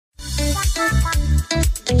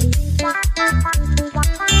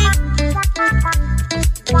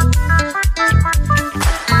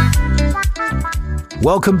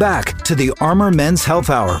Welcome back to the Armor Men's Health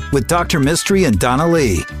Hour with Dr. Mystery and Donna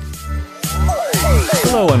Lee.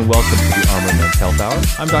 Hello and welcome to the Armor Men's Health Hour.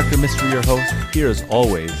 I'm Dr. Mystery, your host, here as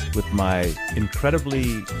always with my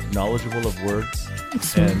incredibly knowledgeable of words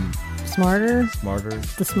and smarter,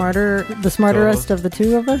 the smarterest of the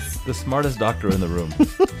two of us. The smartest doctor in the room.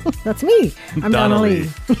 That's me. I'm Donna Lee.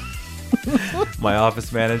 My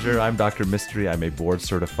office manager, I'm Dr. Mystery. I'm a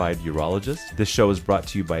board-certified urologist. This show is brought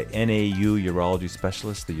to you by NAU Urology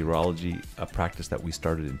Specialists, the urology practice that we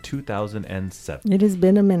started in 2007. It has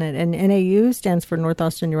been a minute. And NAU stands for North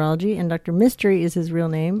Austin Urology, and Dr. Mystery is his real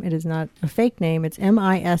name. It is not a fake name. It's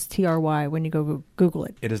Mistry when you go Google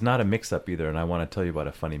it. It is not a mix-up either, and I want to tell you about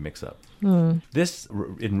a funny mix-up. This,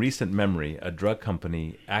 in recent memory, a drug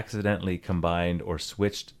company accidentally combined or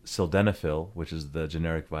switched sildenafil, which is the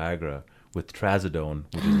generic Viagra, with trazodone,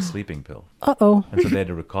 which is a sleeping pill. Uh-oh. And so they had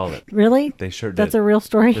to recall it. Really? They sure did. That's a real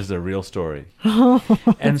story? This is a real story. Oh.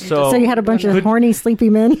 And so you had a bunch of horny, sleepy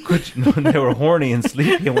men? They were horny and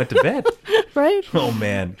sleepy and went to bed. Right? Oh,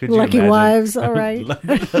 man. Could Lucky you imagine? wives, all right.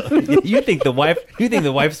 You think the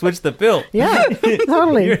wife switched the pill. Yeah,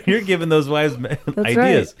 totally. You're giving those wives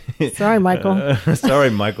ideas. Right. Sorry, Michael. Sorry,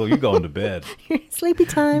 Michael. You're going to bed. Sleepy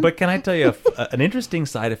time. But can I tell you an interesting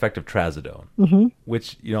side effect of trazodone,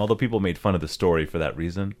 which, although people made fun of the story for that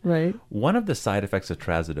reason, right? One of the side effects of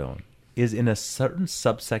trazodone is in a certain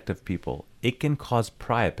subsect of people, it can cause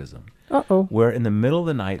priapism. Uh-oh. Where in the middle of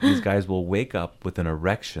the night, these guys will wake up with an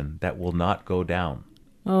erection that will not go down.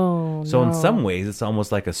 Oh, so in some ways, it's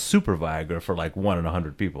almost like a super Viagra for like 1 in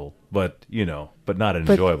 100 people, but not an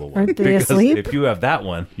enjoyable one. Aren't they because asleep? If you have that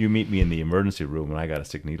one, you meet me in the emergency room and I got to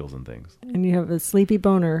stick needles and things. And you have a sleepy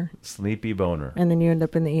boner. Sleepy boner. And then you end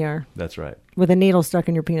up in the ER. That's right. With a needle stuck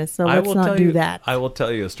in your penis. So let's not do that. I will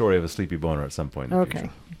tell you a story of a sleepy boner at some point in the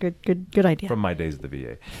future. Good idea. From my days at the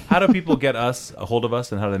VA. How do people get a hold of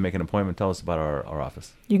us, and how do they make an appointment? Tell us about our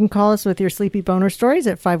office. You can call us with your sleepy boner stories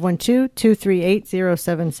at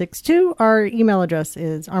 512-238-0762. Our email address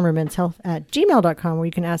is armormenshealth@gmail.com, where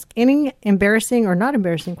you can ask any embarrassing or not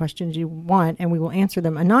embarrassing questions you want, and we will answer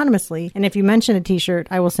them anonymously. And if you mention a t-shirt,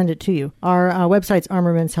 I will send it to you. Our website's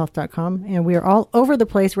armormenshealth.com, and we are all over the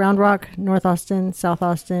place: Round Rock, North Austin, South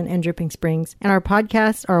Austin, and Dripping Springs. And our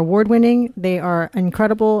podcasts are award-winning. They are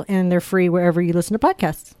incredible, and they're free wherever you listen to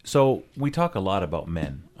podcasts. So we talk a lot about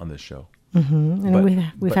men on this show. And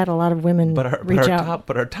we've had a lot of women reach out.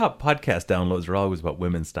 But our top podcast downloads are always about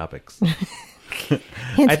women's topics.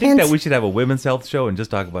 Hint, I think that we should have a women's health show and just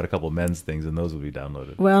talk about a couple of men's things, and those will be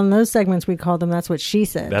downloaded. Well, in those segments, we call them That's What She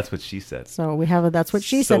Said. That's what she said. So we have a That's What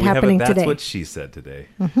She Said happening today. That's what she said today.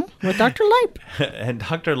 With Dr. Lipe. And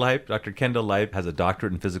Dr. Lipe, Dr. Kendall Lipe, has a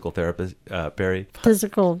doctorate in physical therapy.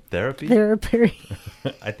 Physical therapy? Therapy.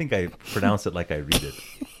 I think I pronounce it like I read it.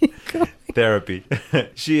 Therapy.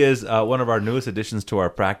 She is one of our newest additions to our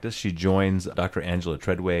practice. She joins Dr. Angela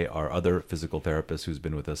Treadway, our other physical therapist who's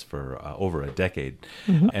been with us for over a decade,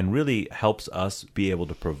 and really helps us be able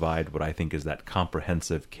to provide what I think is that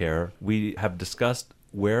comprehensive care. We have discussed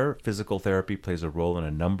where physical therapy plays a role in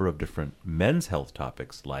a number of different men's health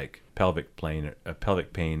topics, like pelvic pain,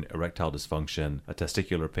 erectile dysfunction,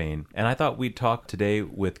 testicular pain. And I thought we'd talk today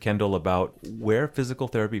with Kendall about where physical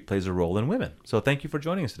therapy plays a role in women. So thank you for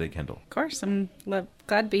joining us today, Kendall. Of course, I'm glad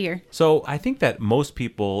to be here. So I think that most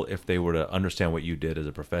people, if they were to understand what you did as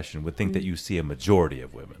a profession, would think that you see a majority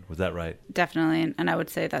of women. Was that right? Definitely. And I would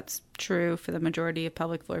say that's true for the majority of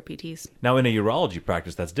pelvic floor PTs. Now, in a urology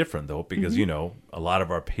practice, that's different, though, because, a lot of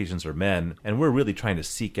our patients are men, and we're really trying to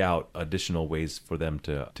seek out additional ways for them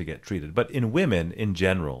to get treated. But in women, in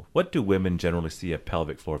general, what do women generally see a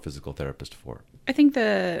pelvic floor physical therapist for? I think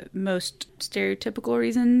the most stereotypical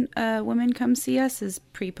reason women come see us is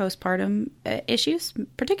pre-postpartum issues,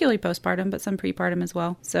 particularly postpartum, but some prepartum as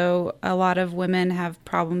well. So a lot of women have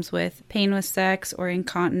problems with pain with sex or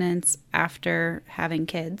incontinence after having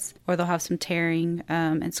kids, or they'll have some tearing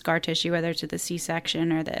and scar tissue, whether it's at the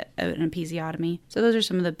C-section or an episiotomy. So those are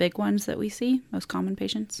some of the big ones that we see, most common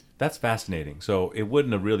patients. That's fascinating. So it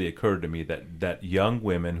wouldn't have really occurred to me that young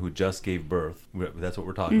women who just gave birth, that's what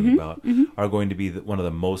we're talking about, are going to to be one of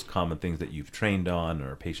the most common things that you've trained on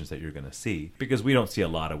or patients that you're going to see, because we don't see a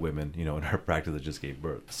lot of women, in our practice that just gave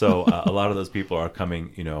birth. So a lot of those people are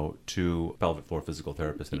coming, to pelvic floor physical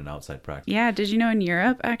therapists in an outside practice. Yeah. Did you know in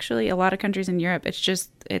Europe, actually, a lot of countries in Europe,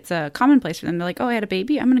 it's a commonplace for them. They're like, oh, I had a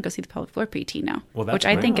baby. I'm going to go see the pelvic floor PT now, which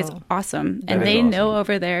I think is awesome. And they know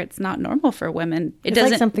over there it's not normal for women.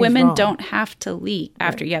 Women wrong. don't have to leak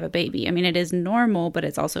after you have a baby. I mean, it is normal, but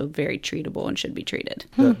it's also very treatable and should be treated.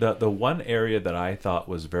 The one area that I thought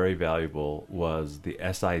was very valuable was the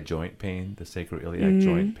SI joint pain, the sacroiliac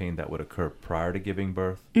joint pain that would occur prior to giving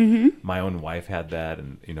birth. My own wife had that,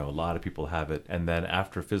 and a lot of people have it. And then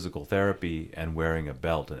after physical therapy and wearing a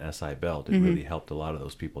belt, an SI belt, it really helped a lot of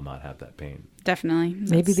those people not have that pain. Definitely.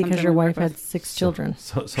 Maybe because your wife had 6 children.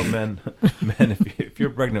 So men, if your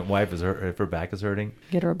pregnant wife if her back is hurting,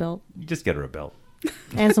 Get her a belt. just get her a belt.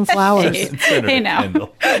 And some flowers. Hey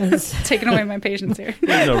now. Taking away my patience here.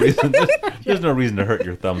 There's no reason to hurt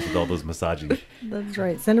your thumbs with all those massaging. That's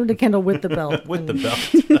right. Send them to Kendall with the belt. With the belt.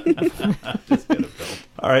 Just get a belt.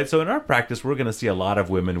 All right, so in our practice, we're going to see a lot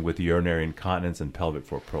of women with urinary incontinence and pelvic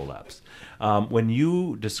floor prolapse. When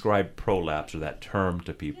you describe prolapse or that term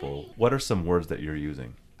to people, what are some words that you're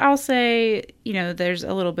using? I'll say, there's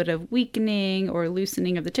a little bit of weakening or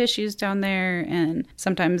loosening of the tissues down there. And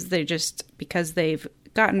sometimes because they've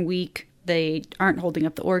gotten weak, they aren't holding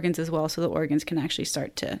up the organs as well. So the organs can actually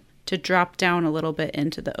start to drop down a little bit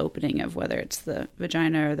into the opening of whether it's the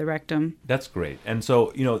vagina or the rectum. That's great. And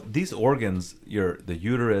so, these organs, the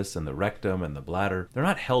uterus and the rectum and the bladder, they're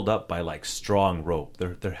not held up by like strong rope.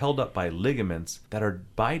 They're held up by ligaments that are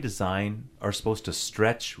by design are supposed to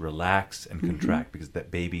stretch, relax, and contract because that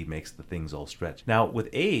baby makes the things all stretch. Now, with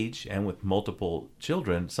age and with multiple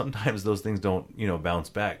children, sometimes those things don't, bounce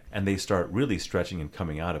back and they start really stretching and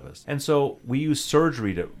coming out of us. And so we use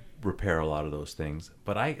surgery to repair a lot of those things,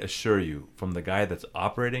 but I assure you, from the guy that's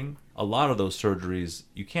operating, a lot of those surgeries,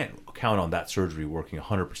 you can't count on that surgery working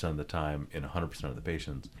 100% of the time in 100% of the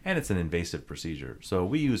patients, and it's an invasive procedure. So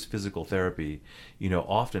we use physical therapy,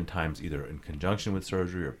 oftentimes either in conjunction with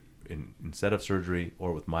surgery or instead of surgery,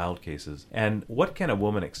 or with mild cases. And what can a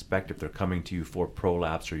woman expect if they're coming to you for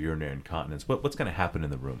prolapse or urinary incontinence? What's going to happen in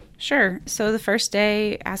the room? Sure. So the first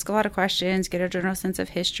day, ask a lot of questions, get a general sense of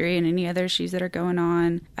history and any other issues that are going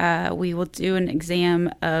on. We will do an exam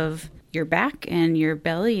of your back and your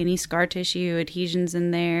belly, any scar tissue, adhesions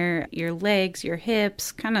in there, your legs, your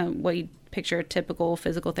hips, kind of what you picture a typical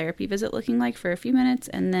physical therapy visit looking like for a few minutes,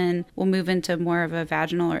 and then we'll move into more of a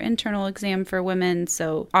vaginal or internal exam for women.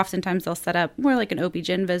 So oftentimes they'll set up more like an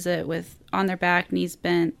OB-GYN visit with on their back, knees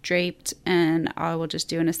bent, draped, and I will just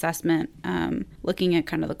do an assessment looking at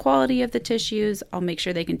kind of the quality of the tissues. I'll make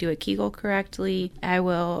sure they can do a Kegel correctly. I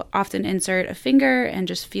will often insert a finger and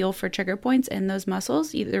just feel for trigger points in those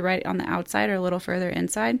muscles, either right on the outside or a little further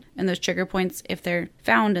inside. And those trigger points, if they're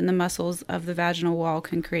found in the muscles of the vaginal wall,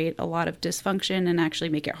 can create a lot of dysfunction and actually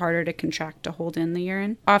make it harder to contract to hold in the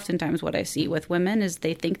urine. Oftentimes what I see with women is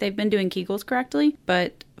they think they've been doing Kegels correctly,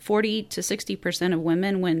 but 40 to 60% of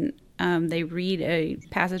women, when they read a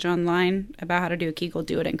passage online about how to do a Kegel,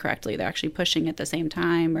 do it incorrectly. They're actually pushing at the same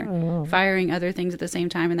time or firing other things at the same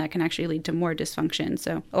time, and that can actually lead to more dysfunction.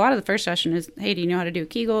 So a lot of the first session is, hey, do you know how to do a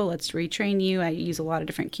Kegel? Let's retrain you. I use a lot of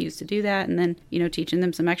different cues to do that, and then, teaching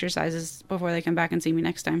them some exercises before they come back and see me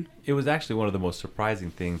next time. It was actually one of the most surprising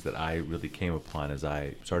things that I really came upon as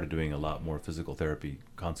I started doing a lot more physical therapy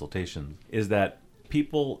consultations, is that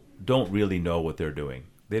people don't really know what they're doing.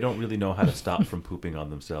 They don't really know how to stop from pooping on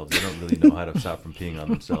themselves. They don't really know how to stop from peeing on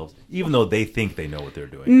themselves, even though they think they know what they're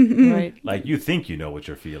doing. Mm-hmm. Right. Like, you think you know what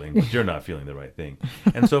you're feeling, but you're not feeling the right thing.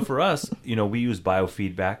 And so for us, we use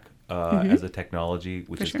biofeedback as a technology,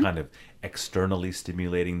 which is kind of externally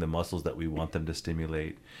stimulating the muscles that we want them to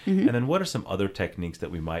stimulate. And then what are some other techniques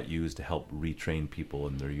that we might use to help retrain people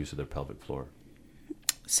in their use of their pelvic floor?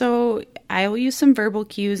 So I will use some verbal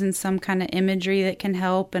cues and some kind of imagery that can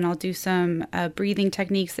help, and I'll do some breathing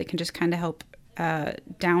techniques that can just kind of help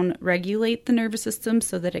down regulate the nervous system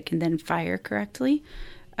so that it can then fire correctly.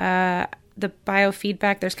 The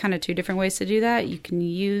biofeedback, there's kind of two different ways to do that. You can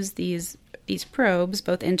use these probes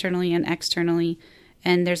both internally and externally,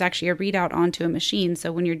 and there's actually a readout onto a machine.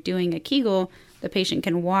 So when you're doing a Kegel, the patient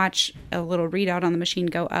can watch a little readout on the machine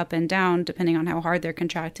go up and down depending on how hard they're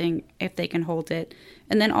contracting, if they can hold it.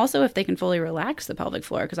 And then also if they can fully relax the pelvic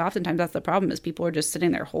floor, because oftentimes that's the problem, is people are just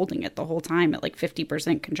sitting there holding it the whole time at like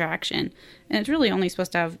 50% contraction. And it's really only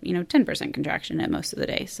supposed to have, 10% contraction at most of the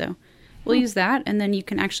day. So we'll use that. And then you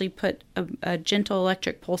can actually put a gentle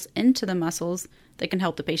electric pulse into the muscles that can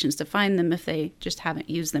help the patients define them if they just haven't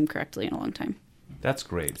used them correctly in a long time. That's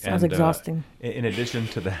great. Sounds exhausting. In addition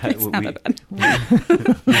to that,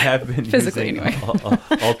 we have been physically using anyway.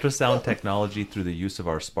 ultrasound technology through the use of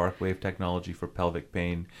our spark wave technology for pelvic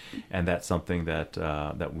pain, and that's something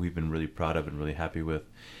that we've been really proud of and really happy with.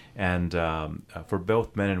 And for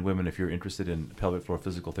both men and women, if you're interested in pelvic floor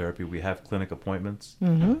physical therapy, we have clinic appointments,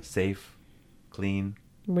 safe, clean.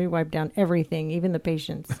 We wipe down everything, even the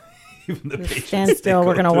patients. Even the patients. Stand still.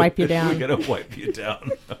 We're going to wipe you down. We're going to wipe you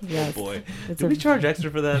down. Yes. Oh, boy. Do we charge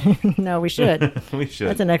extra for that? No, we should. We should.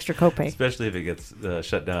 That's an extra copay. Especially if it gets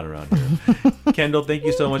shut down around here. Kendall, thank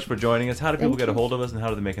you so much for joining us. How do people get a hold of us, and how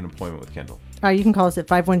do they make an appointment with Kendall? You can call us at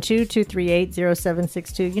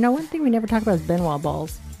 512-238-0762. You know, one thing we never talk about is Benoit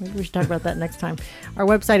balls. Maybe we should talk about that next time. Our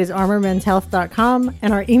website is armormenshealth.com,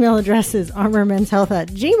 and our email address is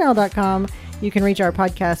armormenshealth@gmail.com. You can reach our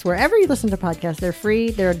podcast wherever you listen to podcasts. They're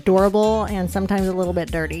free, they're adorable, and sometimes a little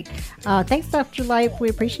bit dirty. Thanks, Dr. Lipe. We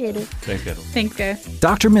appreciate it. Thanks, Kendall. Thanks, guys.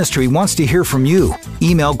 Dr. Mystery wants to hear from you.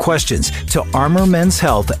 Email questions to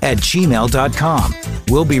armormenshealth@gmail.com.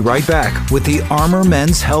 We'll be right back with the Armor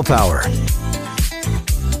Men's Health Hour.